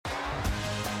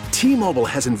T-Mobile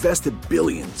has invested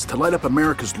billions to light up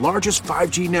America's largest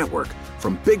 5G network,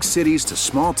 from big cities to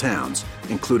small towns,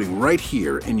 including right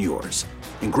here in yours.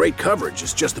 And great coverage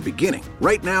is just the beginning.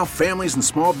 Right now, families and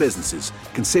small businesses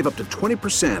can save up to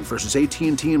 20% versus AT&T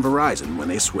and Verizon when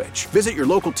they switch. Visit your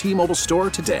local T-Mobile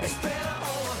store today.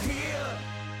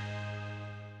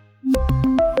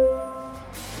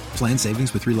 Plan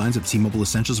savings with 3 lines of T-Mobile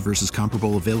Essentials versus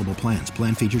comparable available plans.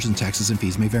 Plan features and taxes and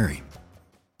fees may vary.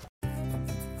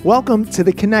 Welcome to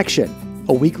The Connection,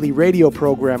 a weekly radio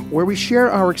program where we share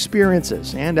our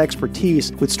experiences and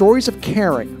expertise with stories of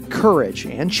caring, courage,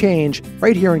 and change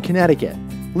right here in Connecticut.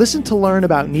 Listen to learn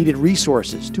about needed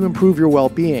resources to improve your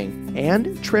well-being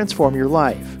and transform your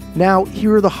life. Now,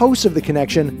 here are the hosts of The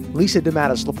Connection, Lisa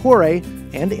DeMatteis-Lepore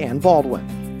and Ann Baldwin.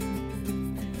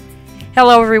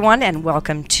 Hello, everyone, and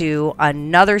welcome to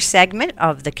another segment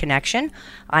of The Connection.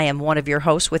 I am one of your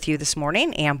hosts with you this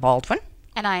morning, Ann Baldwin.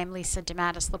 And I am Lisa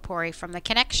DeMatteis-Lepore from The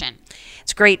Connection.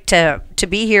 It's great to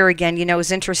be here again. You know, it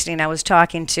was interesting. I was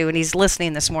talking to, and he's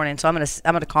listening this morning, so I'm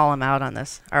gonna call him out on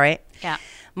this. All right? Yeah.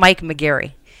 Mike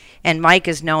McGarry. And Mike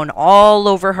is known all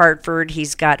over Hartford.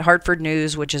 He's got Hartford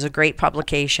News, which is a great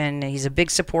publication. He's a big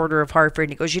supporter of Hartford.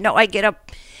 And he goes, I get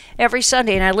up every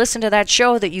Sunday and I listen to that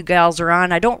show that you gals are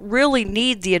on. I don't really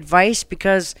need the advice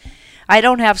because I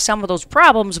don't have some of those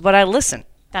problems, but I listen.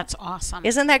 That's awesome.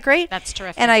 Isn't that great? That's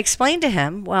terrific. And I explained to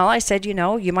him, I said,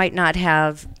 you might not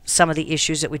have some of the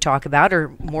issues that we talk about, or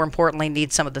more importantly,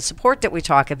 need some of the support that we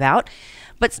talk about.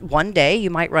 But one day you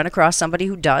might run across somebody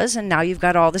who does, and now you've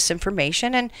got all this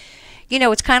information. And,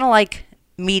 it's kind of like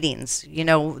meetings,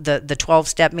 the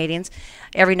 12-step meetings.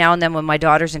 Every now and then when my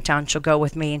daughter's in town, she'll go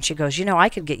with me, and she goes, I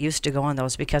could get used to going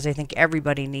those because I think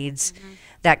everybody needs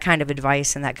that kind of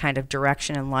advice and that kind of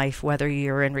direction in life, whether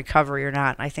you're in recovery or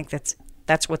not. And I think that's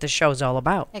what the show's all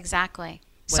about. Exactly.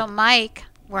 So, Mike,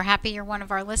 we're happy you're one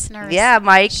of our listeners. Yeah,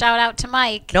 Mike. Shout out to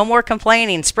Mike. No more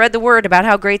complaining. Spread the word about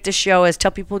how great this show is.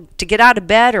 Tell people to get out of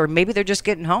bed, or maybe they're just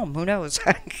getting home. Who knows?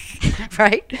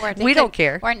 Right? We don't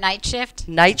care. Or night shift.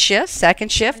 Night shift,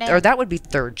 second shift, or that would be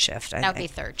third shift, I think. That would be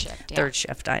third shift, yeah. Third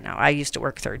shift, I know. I used to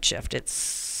work third shift. It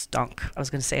stunk. I was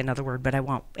going to say another word, but I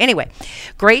won't. Anyway,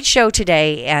 great show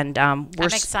today, and I'm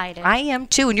excited. I am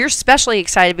too, and you're especially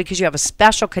excited because you have a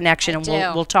special connection, and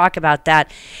we'll talk about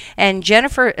that. And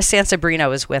Jennifer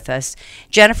Sansabrino is with us.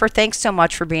 Jennifer, thanks so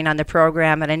much for being on the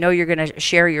program, and I know you're going to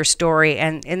share your story,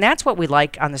 and that's what we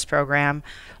like on this program,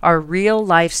 are real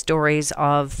life stories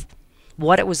of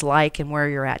what it was like and where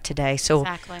you're at today. So,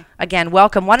 exactly. Again,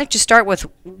 welcome. Why don't you start with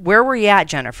where were you at,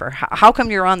 Jennifer? How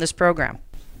come you're on this program?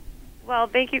 Well,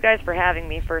 thank you guys for having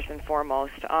me, first and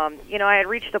foremost. I had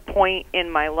reached a point in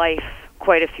my life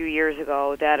quite a few years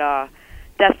ago that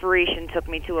desperation took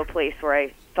me to a place where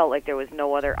I felt like there was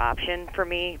no other option for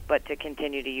me but to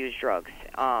continue to use drugs.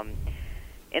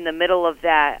 In the middle of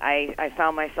that, I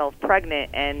found myself pregnant,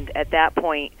 and at that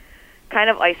point, kind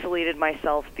of isolated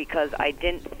myself because I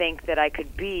didn't think that I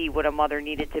could be what a mother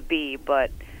needed to be.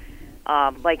 But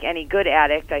like any good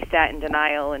addict, I sat in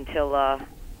denial until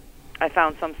I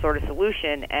found some sort of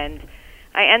solution, and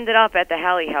I ended up at the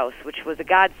Hallie House, which was a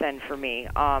godsend for me.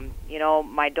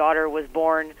 My daughter was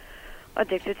born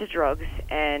addicted to drugs,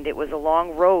 and it was a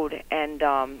long road, and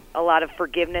a lot of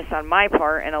forgiveness on my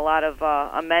part and a lot of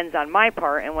amends on my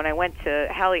part. And when I went to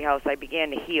Hallie House, I began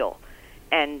to heal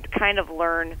and kind of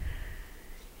learn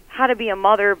how to be a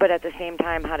mother, but at the same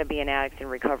time how to be an addict in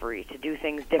recovery, to do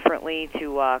things differently,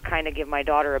 to kind of give my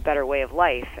daughter a better way of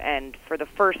life. And for the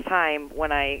first time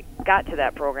when I got to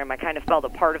that program, I kind of felt a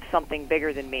part of something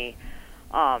bigger than me.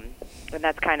 And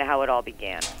that's kind of how it all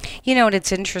began. And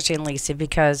it's interesting, Lisa,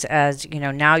 because as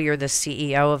now you're the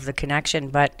CEO of The Connection,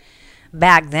 but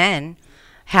back then,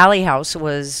 Hallie House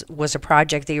was a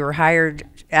project that you were hired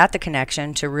at The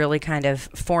Connection to really kind of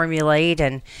formulate,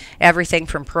 and everything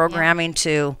from programming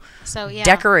to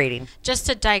decorating. Just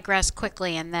to digress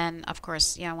quickly, and then, of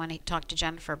course, I want to talk to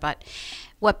Jennifer, but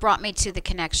what brought me to The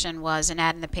Connection was an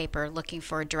ad in the paper looking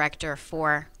for a director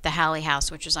for the Hallie House,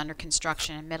 which was under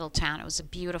construction in Middletown. It was a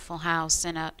beautiful house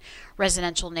in a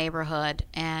residential neighborhood,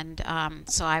 and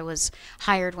so I was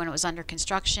hired when it was under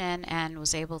construction and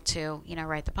was able to,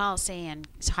 write the policy and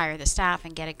hire the staff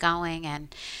and get it going.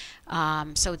 And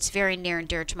so it's very near and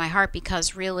dear to my heart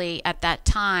because really at that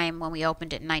time when we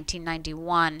opened it in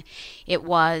 1991, it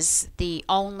was the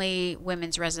only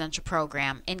women's residential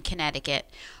program in Connecticut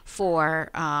for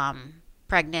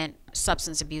pregnant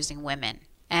substance abusing women.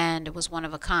 and it was one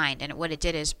of a kind. And what it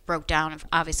did is broke down,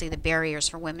 obviously, the barriers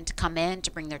for women to come in,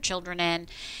 to bring their children in,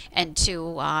 and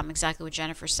to, exactly what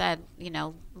Jennifer said,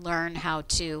 learn how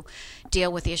to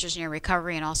deal with the issues in your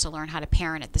recovery and also learn how to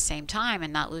parent at the same time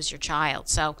and not lose your child.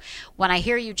 So when I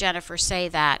hear you, Jennifer, say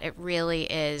that, it really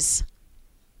is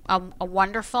a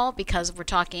wonderful, because we're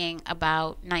talking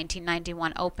about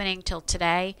 1991 opening till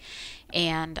today,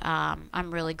 and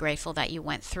I'm really grateful that you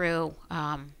went through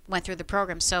the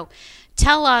program. So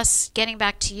tell us, getting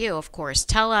back to you, of course,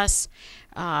 tell us,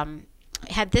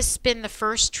 had this been the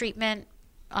first treatment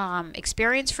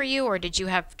experience for you, or did you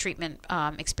have treatment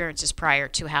experiences prior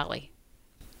to Hallie?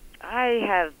 I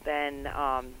have been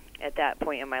at that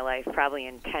point in my life probably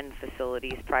in 10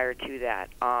 facilities prior to that.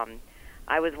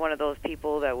 I was one of those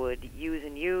people that would use,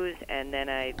 and then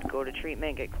I'd go to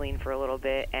treatment, get clean for a little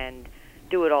bit, and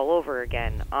do it all over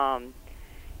again.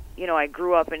 I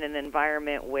grew up in an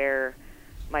environment where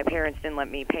my parents didn't let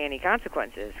me pay any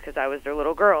consequences because I was their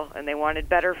little girl, and they wanted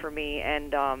better for me.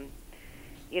 And,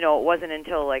 it wasn't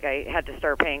until, I had to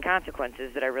start paying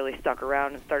consequences that I really stuck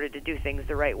around and started to do things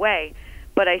the right way.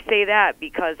 But I say that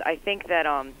because I think that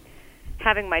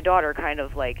having my daughter kind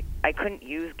of, I couldn't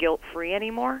use guilt-free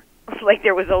anymore.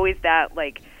 There was always that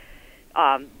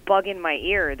bug in my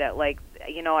ear that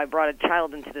I brought a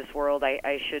child into this world.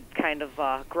 I should kind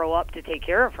of grow up to take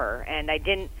care of her. And I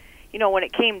didn't, when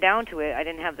it came down to it, I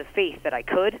didn't have the faith that I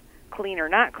could, clean or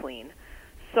not clean.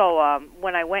 So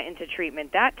when I went into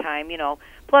treatment that time,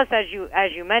 plus as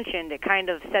you mentioned, it kind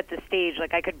of set the stage.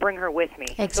 I could bring her with me.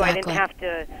 Exactly. So I didn't have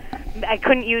to, I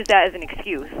couldn't use that as an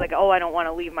excuse. I don't want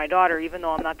to leave my daughter, even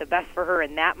though I'm not the best for her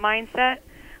in that mindset.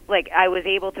 I was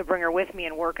able to bring her with me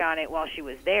and work on it while she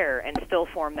was there and still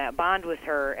form that bond with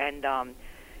her and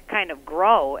kind of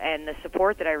grow. And the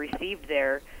support that I received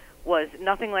there was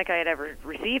nothing like I had ever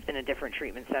received in a different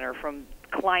treatment center, from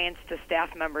clients to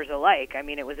staff members alike. I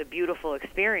mean, it was a beautiful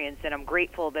experience, and I'm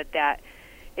grateful that that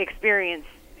experience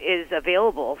is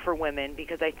available for women,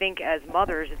 because I think as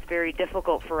mothers it's very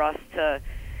difficult for us to,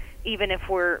 even if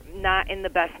we're not in the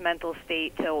best mental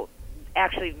state, to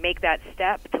actually make that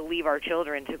step to leave our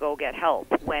children to go get help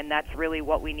when that's really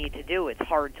what we need to do. It's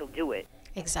hard to do it.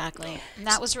 Exactly. And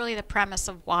that was really the premise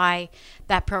of why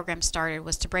that program started,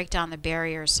 was to break down the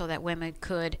barriers so that women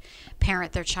could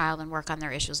parent their child and work on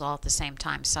their issues all at the same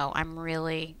time. So I'm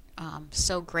really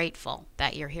so grateful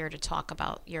that you're here to talk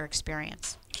about your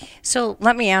experience. So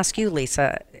let me ask you,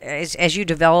 Lisa, as you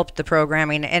developed the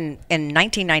programming in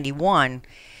 1991,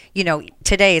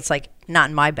 today it's not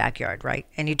in my backyard, right?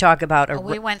 And you talk about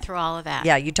we went through all of that.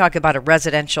 Yeah, you talk about a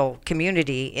residential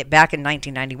community back in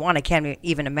 1991. I can't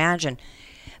even imagine.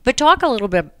 But talk a little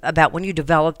bit about when you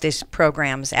developed these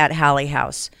programs at Hallie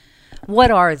House.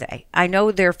 What are they? I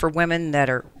know they're for women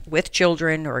that are with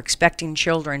children or expecting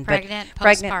children. Pregnant,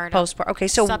 postpartum. Okay,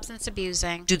 so substance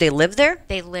abusing. Do they live there?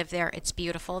 They live there. It's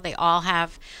beautiful. They all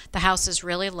have, the house is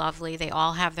really lovely. They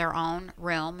all have their own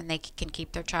room, and they can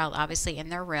keep their child obviously in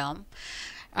their room.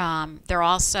 They're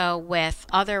also with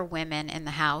other women in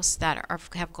the house that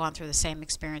have gone through the same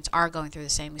experience, are going through the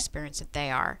same experience that they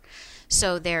are.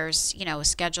 So there's, a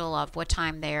schedule of what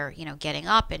time they're, getting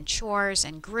up, and chores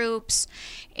and groups,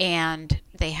 and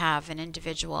they have an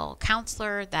individual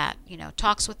counselor that,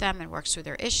 talks with them and works through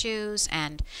their issues,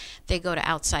 and they go to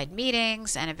outside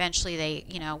meetings, and eventually they,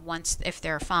 once, if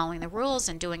they're following the rules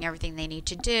and doing everything they need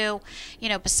to do,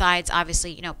 besides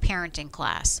obviously, parenting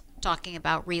class, talking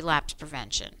about relapse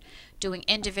prevention, doing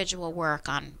individual work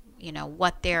on,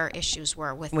 what their issues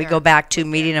were with. We go back to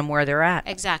meeting them where they're at.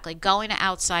 Exactly. Going to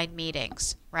outside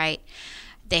meetings, right?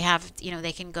 They have,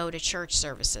 they can go to church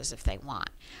services if they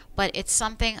want. But it's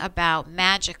something about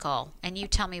magical, and you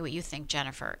tell me what you think,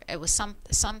 Jennifer. It was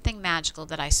something magical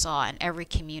that I saw in every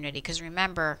community, because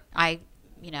remember, like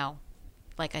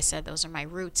I said, those are my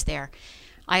roots there.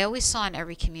 I always saw in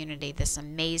every community this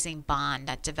amazing bond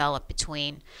that developed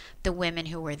between the women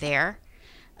who were there.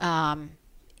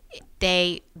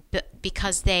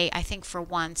 Because I think for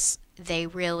once, they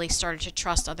really started to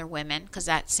trust other women, because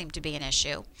that seemed to be an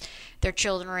issue. Their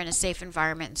children were in a safe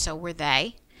environment, and so were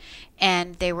they.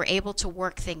 And they were able to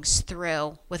work things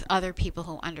through with other people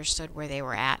who understood where they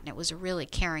were at, and it was a really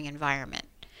caring environment.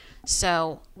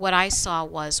 So what I saw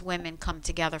was women come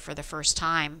together for the first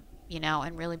time,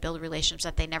 and really build relationships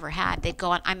that they never had. They'd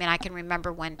go on. I mean, I can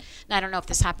remember when, and I don't know if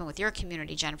this happened with your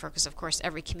community, Jennifer, because of course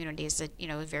every community is,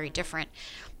 very different.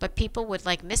 But people would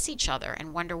miss each other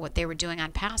and wonder what they were doing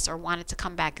on pass, or wanted to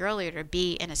come back earlier to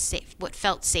be in what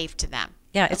felt safe to them.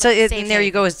 Yeah, and there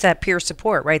you go. It's that peer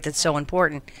support, right? That's so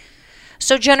important.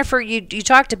 So Jennifer, you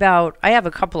talked about. I have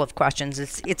a couple of questions.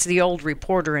 It's the old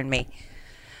reporter in me.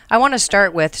 I want to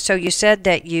start with, so you said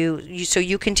that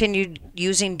you continued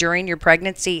using during your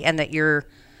pregnancy and that your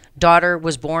daughter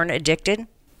was born addicted?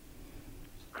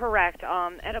 Correct.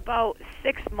 At about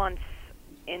 6 months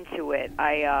into it,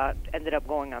 I ended up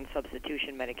going on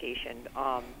substitution medication.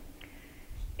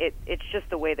 It's just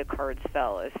the way the cards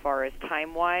fell as far as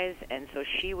time-wise, and so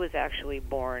she was actually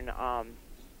born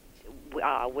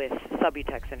with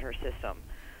Subutex in her system.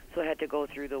 So I had to go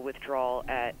through the withdrawal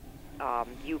at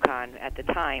UConn at the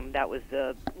time. That was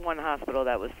the one hospital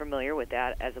that was familiar with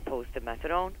that as opposed to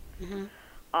methadone. Mm-hmm.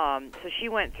 So she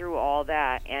went through all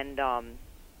that, and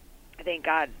thank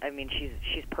God. I mean,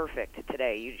 she's perfect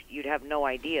today. You'd have no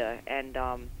idea. And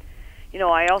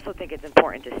I also think it's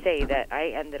important to say that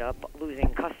I ended up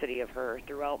losing custody of her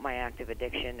throughout my active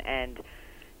addiction, and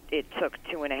it took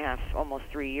 2.5, almost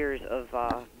 3 years of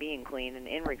being clean and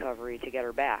in recovery to get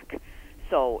her back.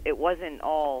 So it wasn't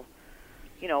all,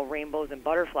 rainbows and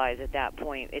butterflies at that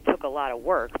point. It took a lot of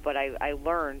work, but I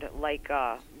learned, like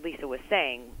Lisa was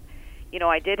saying,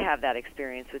 I did have that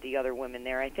experience with the other women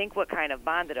there. I think what kind of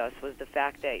bonded us was the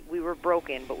fact that we were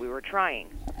broken, but we were trying.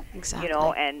 Exactly.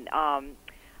 And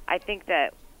I think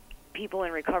that people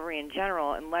in recovery in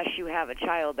general, unless you have a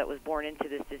child that was born into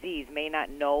this disease, may not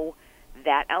know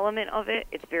that element of it.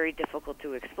 It's very difficult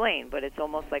to explain, but it's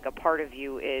almost like a part of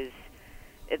you is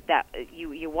that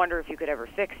you wonder if you could ever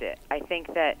fix it. I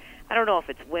think that, I don't know if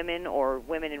it's women or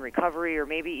women in recovery or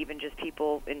maybe even just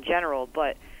people in general,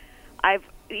 but I've,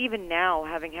 even now,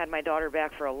 having had my daughter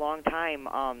back for a long time,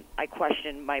 I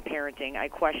question my parenting. I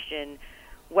question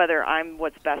whether I'm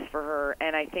what's best for her,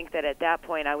 and I think that at that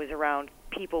point I was around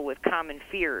people with common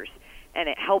fears, and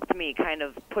it helped me kind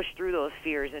of push through those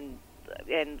fears and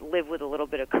live with a little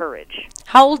bit of courage.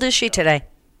 How old is she today?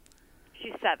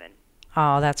 She's 7.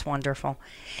 Oh, that's wonderful.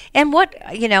 And what,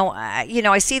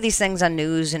 I see these things on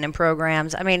news and in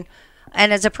programs. I mean,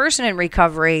 and as a person in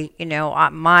recovery,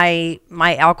 my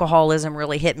alcoholism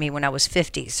really hit me when I was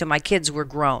 50. So my kids were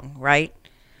grown, right?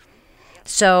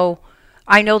 So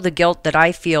I know the guilt that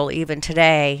I feel even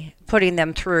today, putting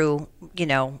them through,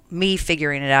 me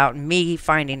figuring it out and me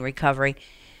finding recovery.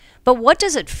 But what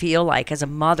does it feel like as a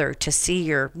mother to see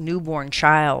your newborn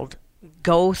child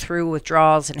go through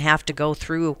withdrawals and have to go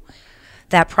through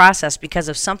that process because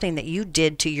of something that you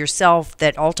did to yourself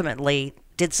that ultimately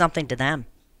did something to them?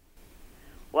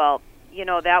 Well,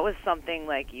 that was something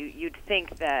like you'd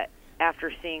think that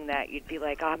after seeing that, you'd be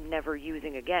like, I'm never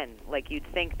using again. Like, you'd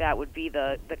think that would be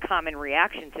the common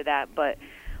reaction to that. But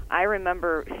I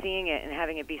remember seeing it and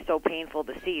having it be so painful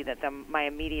to see that my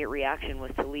immediate reaction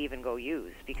was to leave and go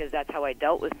use, because that's how I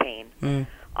dealt with pain.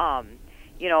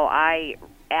 I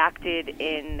acted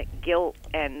in guilt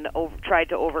and tried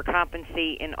to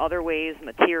overcompensate in other ways,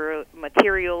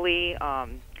 materially,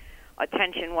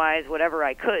 attention-wise, whatever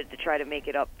I could to try to make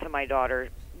it up to my daughter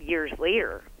years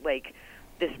later, like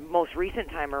this most recent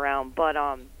time around. But,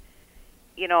 and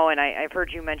I've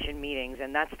heard you mention meetings,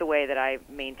 and that's the way that I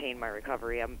maintain my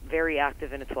recovery. I'm very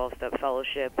active in a 12-step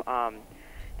fellowship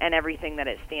and everything that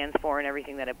it stands for and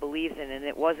everything that it believes in. And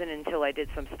it wasn't until I did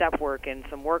some step work and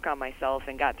some work on myself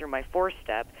and got through my 4th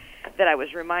step that I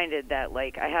was reminded that,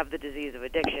 like, I have the disease of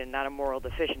addiction, not a moral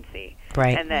deficiency.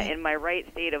 Right. And that in my right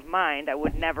state of mind, I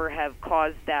would never have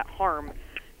caused that harm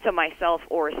to myself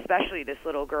or especially this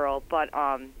little girl. But,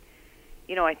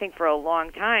 I think for a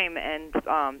long time, and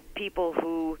people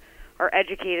who are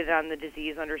educated on the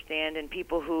disease understand, and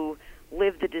people who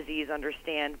live the disease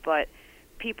understand, but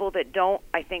people that don't,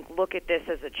 I think, look at this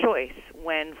as a choice,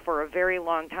 when for a very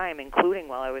long time, including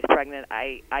while I was pregnant,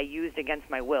 I used against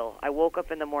my will. I woke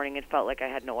up in the morning and felt like I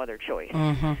had no other choice.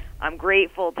 Mm-hmm. I'm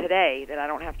grateful today that I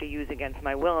don't have to use against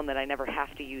my will and that I never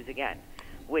have to use again,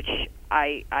 which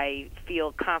I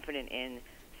feel confident in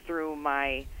through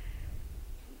my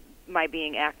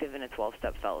being active in a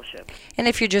 12-step fellowship. And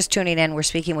if you're just tuning in, we're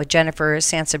speaking with Jennifer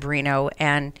Sansabrino,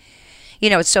 and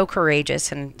it's so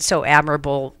courageous and so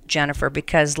admirable, Jennifer,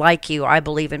 because like you, I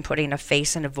believe in putting a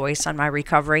face and a voice on my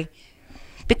recovery,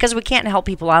 because we can't help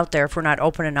people out there if we're not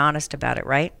open and honest about it,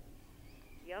 right?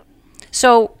 Yep.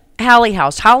 So, Hallie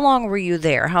House, how long were you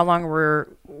there? How long were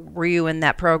you in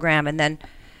that program? And then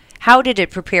how did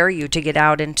it prepare you to get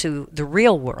out into the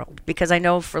real world? Because I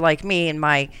know for like me in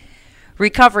my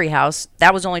recovery house,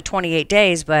 that was only 28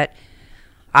 days, but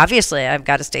obviously I've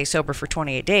got to stay sober for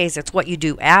 28 days. It's what you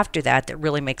do after that that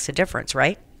really makes a difference,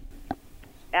 right?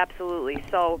 Absolutely.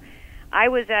 So I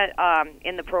was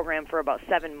in the program for about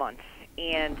 7 months,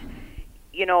 and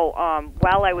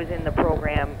while I was in the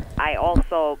program,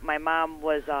 my mom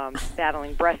was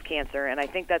battling breast cancer, and I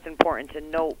think that's important to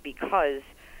note because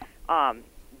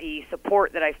the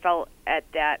support that I felt at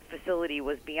that facility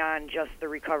was beyond just the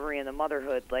recovery and the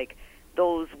motherhood. Like,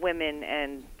 those women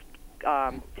and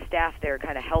staff there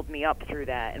kind of held me up through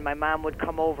that. And my mom would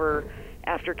come over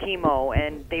after chemo,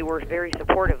 and they were very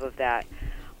supportive of that.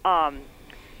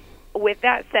 With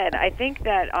that said, I think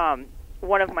that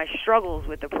one of my struggles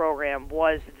with the program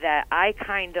was that I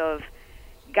kind of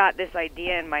got this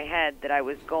idea in my head that I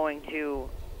was going to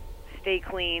stay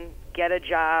clean, get a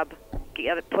job,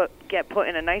 get put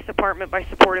in a nice apartment by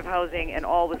supportive housing, and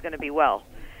all was going to be well.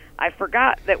 I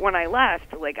forgot that when I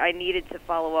left, like, I needed to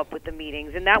follow up with the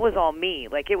meetings, and that was all me.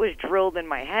 Like, it was drilled in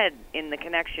my head in the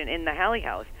connection in the Hallie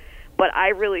House. But I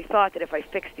really thought that if I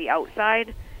fixed the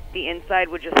outside, the inside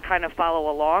would just kind of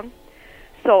follow along.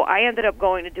 So I ended up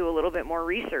going to do a little bit more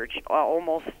research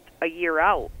almost a year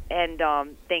out, and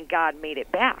thank God made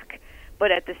it back.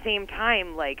 But at the same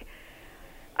time, like,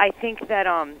 I think that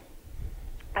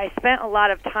I spent a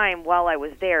lot of time while I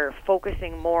was there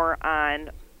focusing more on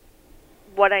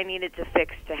what I needed to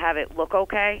fix to have it look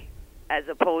okay, as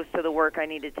opposed to the work I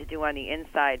needed to do on the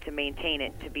inside to maintain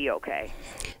it to be okay.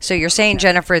 So you're saying,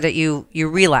 Jennifer, that you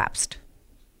relapsed?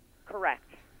 Correct.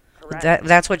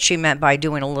 That's what she meant by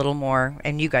doing a little more,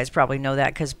 and you guys probably know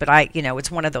that, but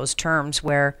it's one of those terms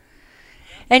where,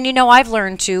 and I've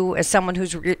learned to, as someone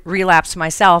who's relapsed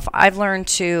myself, I've learned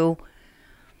to,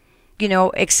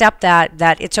 accept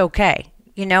that it's okay,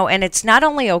 and it's not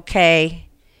only okay.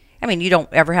 I mean, you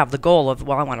don't ever have the goal of,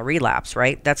 well, I want to relapse,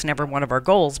 right? That's never one of our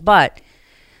goals, but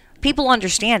people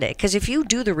understand it, because if you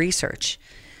do the research,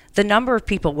 the number of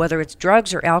people, whether it's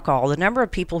drugs or alcohol, the number of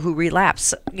people who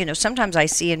relapse, sometimes I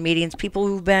see in meetings people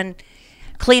who've been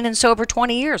clean and sober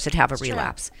 20 years that have a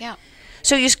relapse. True. Yeah.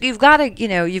 So you've got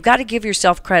to give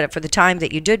yourself credit for the time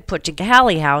that you did put to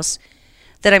Hallie House,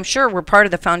 that I'm sure were part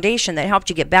of the foundation that helped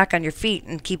you get back on your feet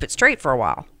and keep it straight for a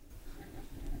while.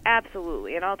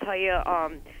 Absolutely, and I'll tell you,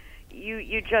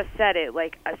 you just said it.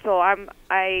 Like, so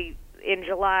in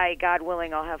July, God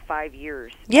willing, I'll have 5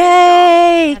 years.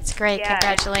 Yay! That's great. Yeah,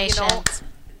 Congratulations.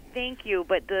 Thank you.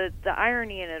 But the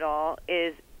irony in it all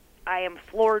is I am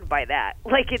floored by that.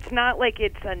 Like, it's not like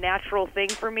it's a natural thing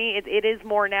for me. It is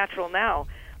more natural now.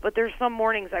 But there's some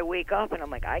mornings I wake up and I'm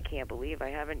like, I can't believe I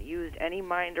haven't used any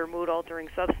mind or mood-altering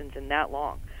substance in that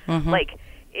long. Mm-hmm. Like,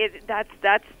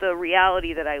 that's the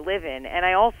reality that I live in. And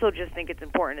I also just think it's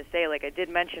important to say, like I did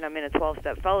mention, I'm in a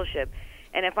 12-step fellowship.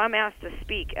 And if I'm asked to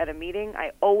speak at a meeting,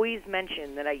 I always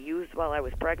mention that I used while I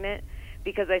was pregnant,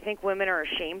 because I think women are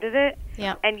ashamed of it.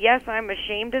 Yeah. And yes, I'm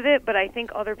ashamed of it, but I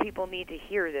think other people need to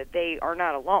hear that they are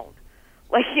not alone.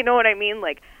 Like, you know what I mean?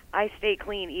 Like, I stay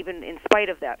clean even in spite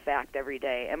of that fact every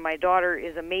day. And my daughter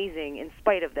is amazing in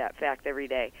spite of that fact every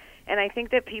day. And I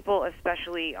think that people,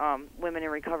 especially women in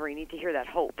recovery, need to hear that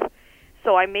hope.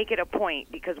 So I make it a point,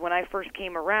 because when I first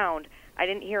came around, I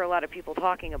didn't hear a lot of people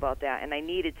talking about that, and I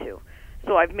needed to.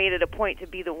 So I've made it a point to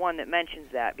be the one that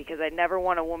mentions that, because I never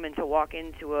want a woman to walk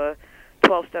into a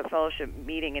 12-step fellowship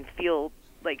meeting and feel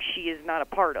like she is not a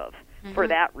part of, for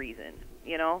that reason,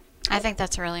 I think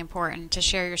that's really important, to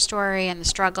share your story and the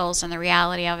struggles and the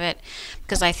reality of it,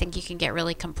 because I think you can get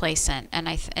really complacent. And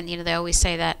they always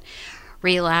say that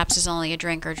relapse is only a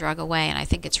drink or drug away, and I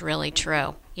think it's really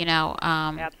true.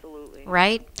 Absolutely.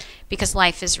 Right? Because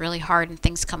life is really hard and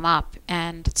things come up,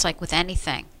 and it's like with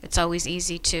anything, it's always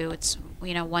easy to, it's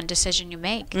one decision you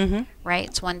make, right?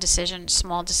 It's one decision,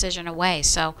 small decision away.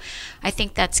 So I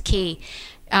think that's key.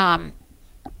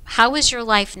 How is your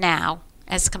life now?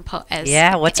 What's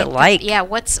it like? Yeah,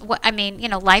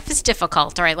 life is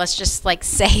difficult. All right, let's just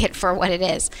say it for what it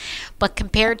is. But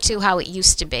compared to how it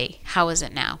used to be, how is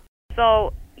it now?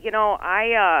 So,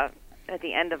 I at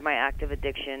the end of my active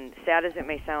addiction, sad as it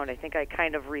may sound, I think I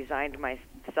kind of resigned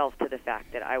myself to the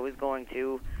fact that I was going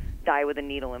to die with a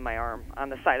needle in my arm on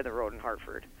the side of the road in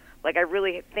Hartford. Like, I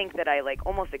really think that I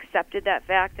almost accepted that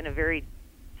fact in a very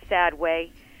sad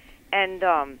way. And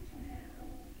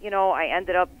I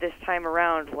ended up this time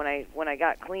around when I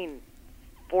got clean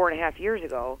 4.5 years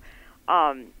ago,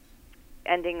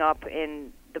 ending up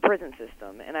in the prison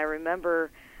system. And I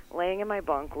remember laying in my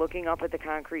bunk, looking up at the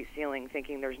concrete ceiling,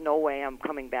 thinking, there's no way I'm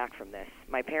coming back from this.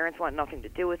 My parents want nothing to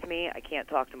do with me. I can't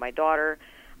talk to my daughter.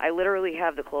 I literally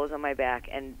have the clothes on my back,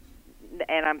 and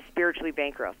I'm spiritually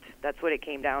bankrupt. That's what it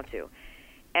came down to.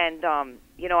 And,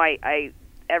 I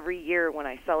every year when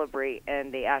I celebrate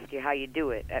and they ask you how you do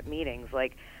it at meetings,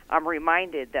 I'm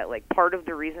reminded that part of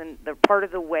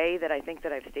the way that I think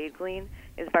that I've stayed clean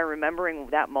is by remembering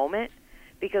that moment,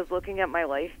 because looking at my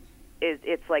life,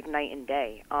 it's like night and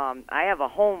day. I have a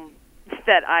home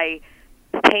that I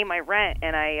pay my rent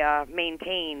and I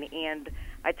maintain, and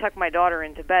I tuck my daughter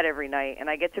into bed every night, and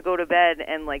I get to go to bed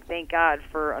and, like, thank God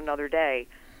for another day.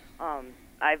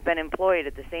 I've been employed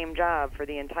at the same job for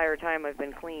the entire time I've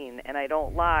been clean, and I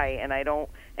don't lie, and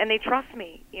they trust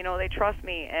me. You know, they trust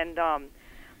me, and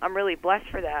I'm really blessed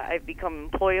for that. I've become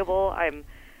employable.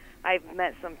 I've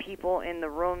met some people in the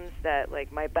rooms that,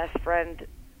 like, my best friend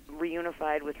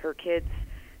reunified with her kids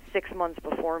 6 months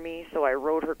before me, so I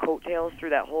rode her coattails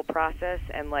through that whole process,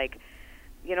 and, like,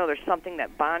 you know, there's something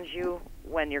that bonds you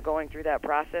when you're going through that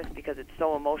process because it's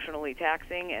so emotionally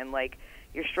taxing, and, like,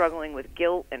 you're struggling with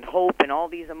guilt and hope and all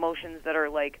these emotions that are,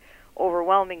 like,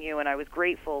 overwhelming you. And I was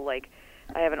grateful. Like,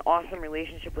 I have an awesome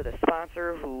relationship with a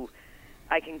sponsor who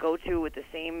I can go to with the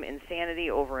same insanity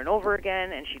over and over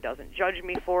again, and she doesn't judge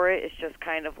me for it. It's just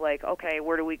kind of like, okay,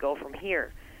 where do we go from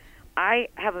here? I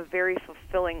have a very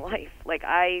fulfilling life. Like,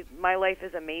 my life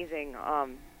is amazing.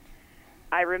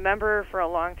 I remember for a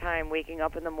long time waking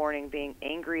up in the morning being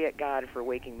angry at God for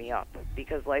waking me up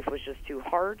because life was just too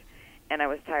hard, and I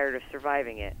was tired of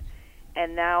surviving it.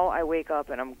 And now I wake up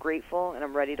and I'm grateful and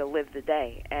I'm ready to live the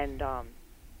day. And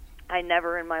I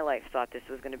never in my life thought this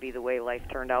was going to be the way life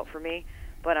turned out for me,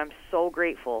 but I'm so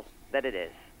grateful that it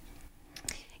is.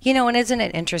 You know, and isn't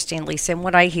it interesting, Lisa, and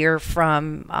what I hear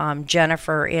from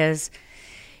Jennifer is,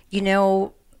 you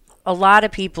know, a lot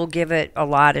of people give it a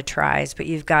lot of tries, but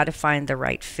you've got to find the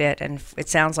right fit. And it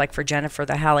sounds like for Jennifer,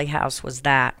 the Hallie House was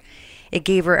that. It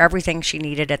gave her everything she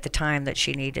needed at the time that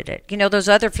she needed it. You know, those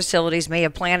other facilities may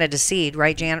have planted a seed,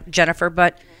 right, Jennifer?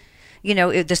 But, you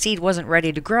know, the seed wasn't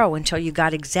ready to grow until you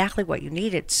got exactly what you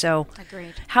needed. So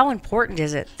Agreed. How important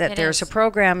is it that there's a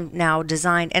program now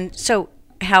designed? And so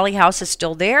Hallie House is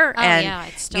still there. Oh, and, yeah,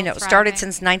 it's still you know, thriving. started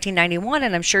since 1991.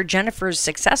 And I'm sure Jennifer's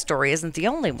success story isn't the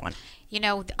only one. You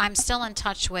know, I'm still in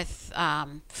touch with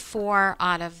 4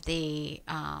 out of the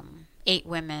 8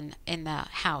 women in the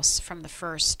house from the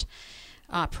first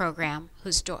program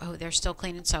who they're still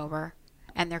clean and sober,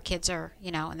 and their kids are, you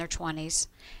know, in their 20s.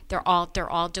 They're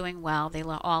all doing well. They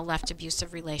all left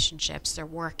abusive relationships. They're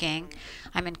working.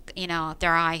 I mean, you know,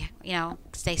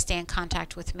 they stay in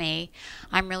contact with me.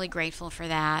 I'm really grateful for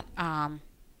that.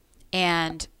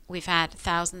 And we've had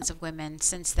thousands of women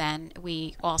since then.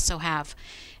 We also have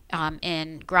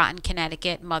in Groton,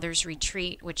 Connecticut, Mother's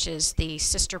Retreat, which is the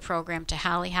sister program to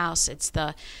Hallie House. It's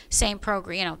the same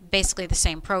program, you know, basically the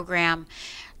same program.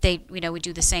 They, you know, we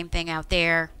do the same thing out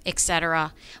there,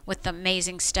 etc., with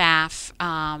amazing staff.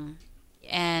 And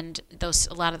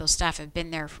a lot of those staff have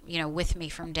been there, you know, with me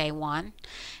from day one,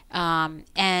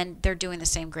 and they're doing the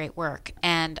same great work.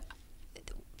 And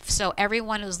so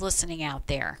everyone who's listening out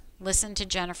there, listen to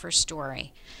Jennifer's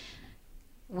story.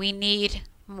 We need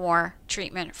more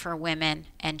treatment for women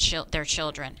and their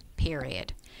children,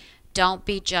 period. Don't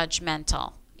be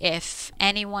judgmental. If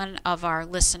any one of our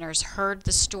listeners heard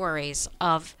the stories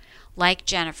of like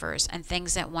Jennifer's and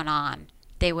things that went on,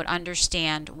 they would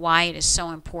understand why it is so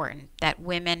important that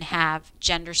women have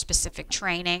gender-specific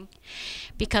training,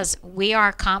 because we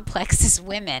are complex as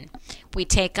women. We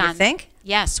take on... You think?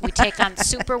 Yes, we take on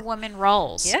superwoman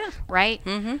roles. Yeah. Right?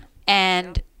 Mm-hmm.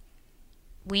 And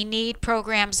we need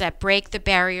programs that break the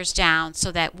barriers down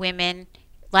so that women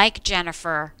like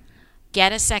Jennifer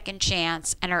get a second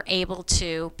chance and are able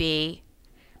to be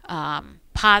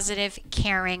positive,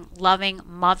 caring, loving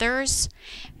mothers.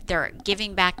 They're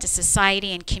giving back to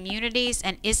society and communities.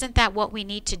 And isn't that what we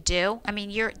need to do? I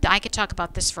mean, I could talk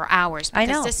about this for hours because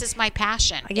I know. this is my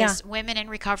passion. Yeah. Is women in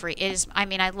recovery.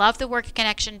 I love the work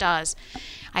Connection does.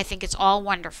 I think it's all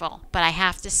wonderful. But I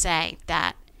have to say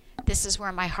that this is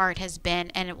where my heart has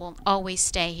been, and it will always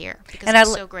stay here because I'm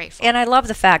so grateful. And I love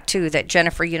the fact, too, that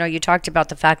Jennifer, you know, you talked about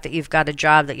the fact that you've got a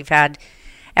job that you've had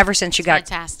ever since you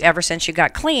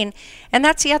got clean. And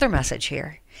that's the other message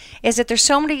here, is that there's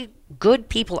so many good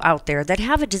people out there that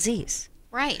have a disease.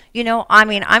 Right. You know, I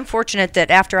mean, I'm fortunate that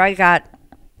after I got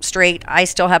straight, I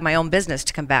still have my own business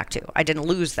to come back to. I didn't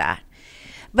lose that.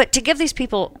 But to give these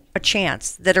people a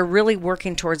chance that are really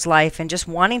working towards life and just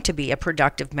wanting to be a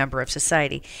productive member of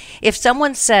society. If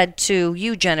someone said to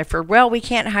you, Jennifer, well, we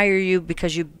can't hire you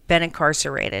because you've been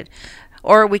incarcerated,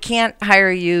 or we can't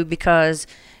hire you because,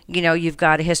 you know, you've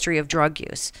got a history of drug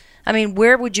use. I mean,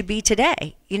 where would you be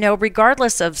today? You know,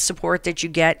 regardless of support that you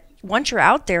get, once you're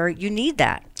out there, you need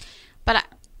that.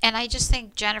 And I just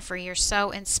think, Jennifer, you're so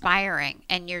inspiring,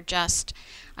 and you're just,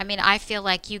 I feel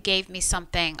like you gave me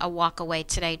something, a walk away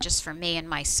today just for me and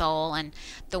my soul and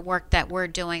the work that we're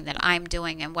doing, that I'm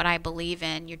doing, and what I believe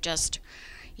in. You're just,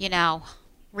 you know,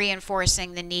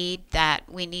 reinforcing the need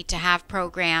that we need to have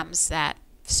programs, that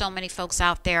so many folks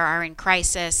out there are in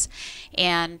crisis,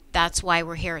 and that's why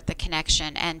we're here at The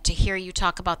Connection. And to hear you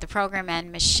talk about the program,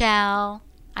 and Michelle,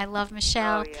 I love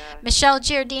Michelle. Oh, yeah. Michelle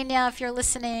Giardina, if you're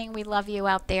listening, we love you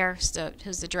out there. So,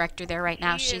 who's the director there right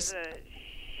now? She's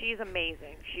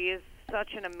amazing. She is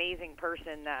such an amazing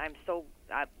person that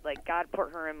like God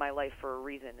put her in my life for a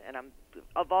reason, and I'm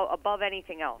above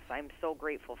anything else. I'm so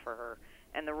grateful for her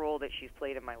and the role that she's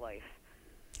played in my life.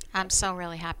 I'm so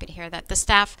really happy to hear that. The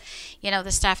staff,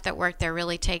 the staff that work there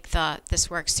really take this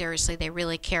work seriously. They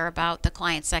really care about the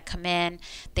clients that come in.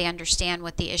 They understand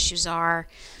what the issues are.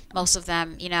 Most of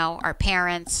them, are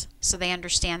parents, so they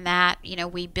understand that.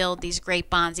 We build these great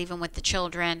bonds even with the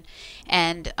children,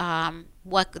 and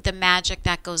what the magic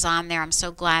that goes on there. I'm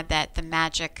so glad that the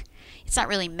magic, it's not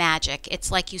really magic.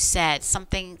 It's like you said,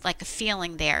 something like a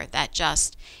feeling there that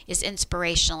just is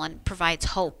inspirational and provides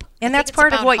hope. And that's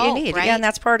part of what you need. Right? Yeah, and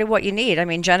that's part of what you need. I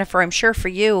mean, Jennifer, I'm sure for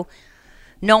you,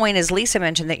 knowing, as Lisa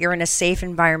mentioned, that you're in a safe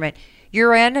environment,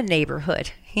 you're in a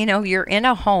neighborhood, you're in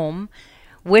a home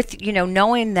with,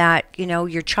 knowing that,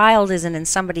 your child isn't in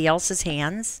somebody else's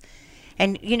hands.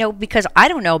 And, because I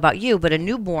don't know about you, but a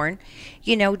newborn,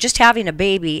 just having a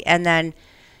baby and then,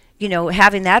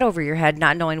 having that over your head,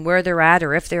 not knowing where they're at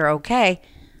or if they're okay,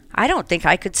 I don't think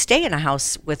I could stay in a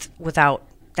house without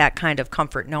that kind of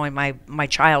comfort, knowing my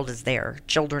child is there,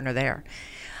 children are there.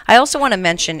 I also want to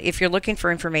mention, if you're looking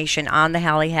for information on the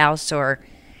Hallie House or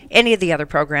any of the other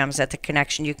programs at The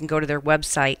Connection, you can go to their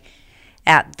website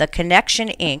at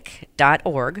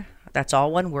theconnectioninc.org. That's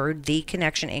all one word,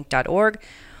 theconnectioninc.org.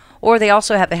 Or they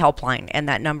also have a helpline, and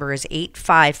that number is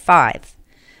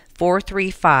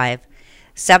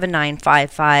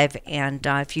 855-435-7955. And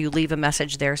if you leave a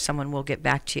message there, someone will get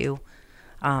back to you,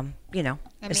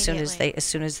 as soon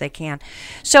as they can.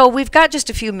 So we've got just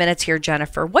a few minutes here,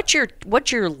 Jennifer. What's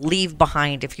your leave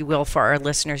behind, if you will, for our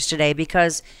listeners today?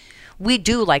 Because we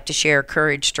do like to share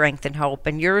courage, strength, and hope,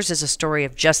 and yours is a story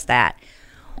of just that.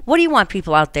 What do you want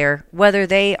people out there, whether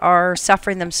they are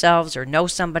suffering themselves or know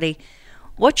somebody,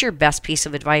 what's your best piece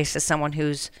of advice as someone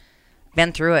who's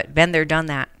been through it, been there, done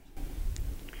that?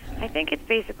 I think it's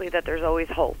basically that there's always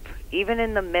hope. Even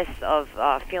in the midst of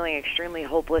feeling extremely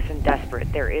hopeless and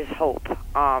desperate, there is hope.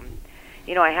 I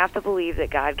have to believe that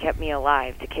God kept me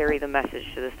alive to carry the message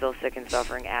to the still sick and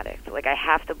suffering addict. Like, I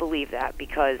have to believe that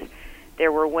because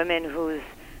there were women whose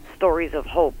stories of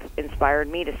hope inspired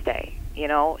me to stay,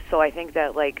 So I think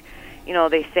that,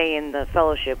 they say in the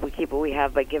fellowship, we keep what we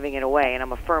have by giving it away, and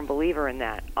I'm a firm believer in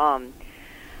that. I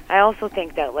also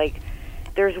think that,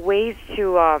 there's ways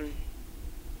to,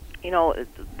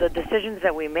 the decisions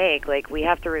that we make, we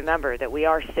have to remember that we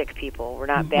are sick people. We're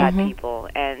not bad people.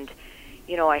 And,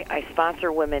 I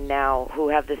sponsor women now who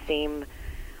have the same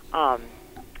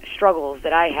struggles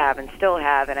that I have and still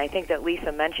have, and I think that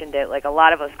Lisa mentioned it. A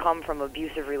lot of us come from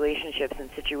abusive relationships and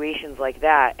situations like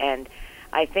that, and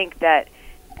I think that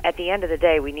at the end of the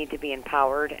day, we need to be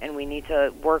empowered, and we need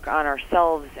to work on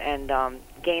ourselves and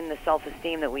gain the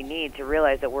self-esteem that we need to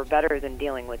realize that we're better than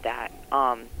dealing with that,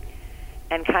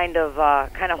 and kind of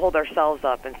hold ourselves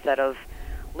up instead of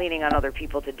leaning on other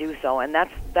people to do so. And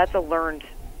that's a learned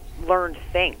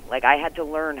thing. I had to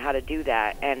learn how to do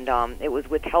that, and it was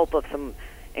with help of some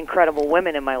incredible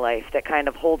women in my life that kind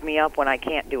of hold me up when I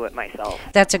can't do it myself.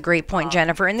 That's a great point,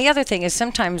 Jennifer. And the other thing is,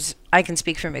 sometimes I can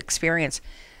speak from experience.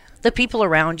 The people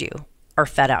around you are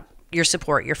fed up. Your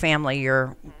support, your family,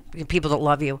 your people that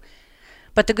love you.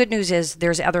 But the good news is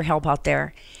there's other help out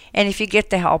there. And if you get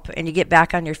the help and you get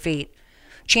back on your feet,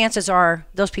 chances are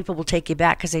those people will take you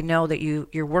back because they know that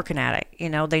you're working at it.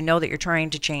 They know that you're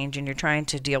trying to change and you're trying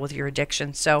to deal with your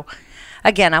addiction. So,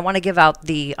 again, I want to give out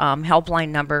the helpline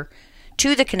number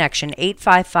to The Connection,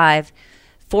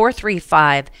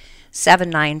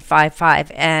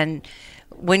 855-435-7955. And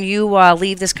when you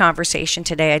leave this conversation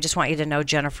today, I just want you to know,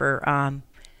 Jennifer,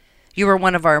 you were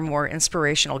one of our more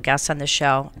inspirational guests on the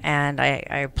show, and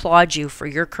I applaud you for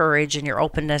your courage and your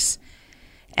openness,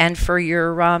 and for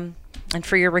your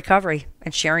recovery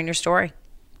and sharing your story.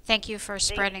 Thank you for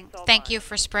spreading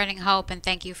hope, and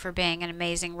thank you for being an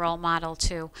amazing role model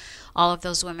to all of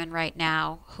those women right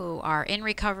now who are in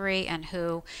recovery and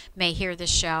who may hear this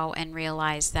show and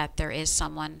realize that there is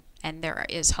someone and there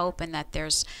is hope, and that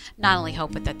there's not only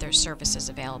hope but that there's services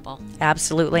available.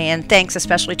 Absolutely. And thanks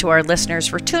especially to our listeners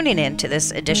for tuning in to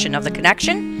this edition of The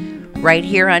Connection right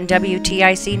here on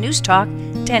WTIC News Talk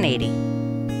 1080.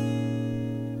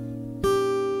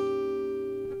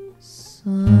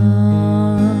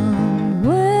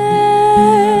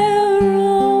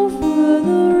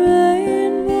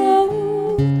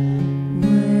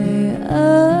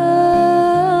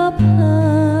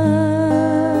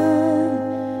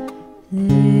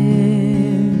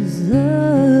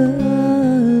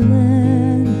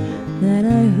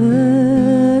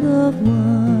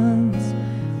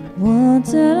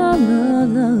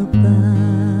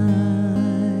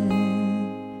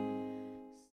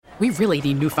 really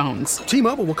need new phones.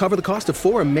 T-Mobile will cover the cost of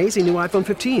 4 amazing new iPhone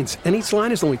 15s, and each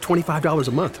line is only $25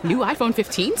 a month. New iPhone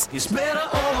 15s? It's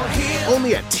better over here.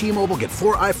 Only at T-Mobile, get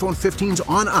 4 iPhone 15s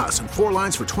on us and 4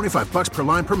 lines for $25 per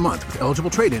line per month with eligible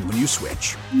trade-in when you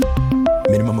switch.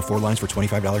 Minimum of 4 lines for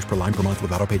 $25 per line per month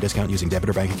with autopay discount using debit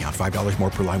or bank account. $5 more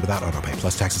per line without autopay,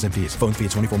 plus taxes and fees. Phone fee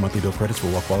at 24 monthly bill credits for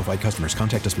well-qualified customers.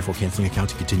 Contact us before canceling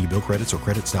account to continue bill credits or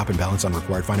credit stop and balance on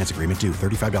required finance agreement due.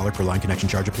 $35 per line connection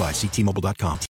charge applies. See T-Mobile.com.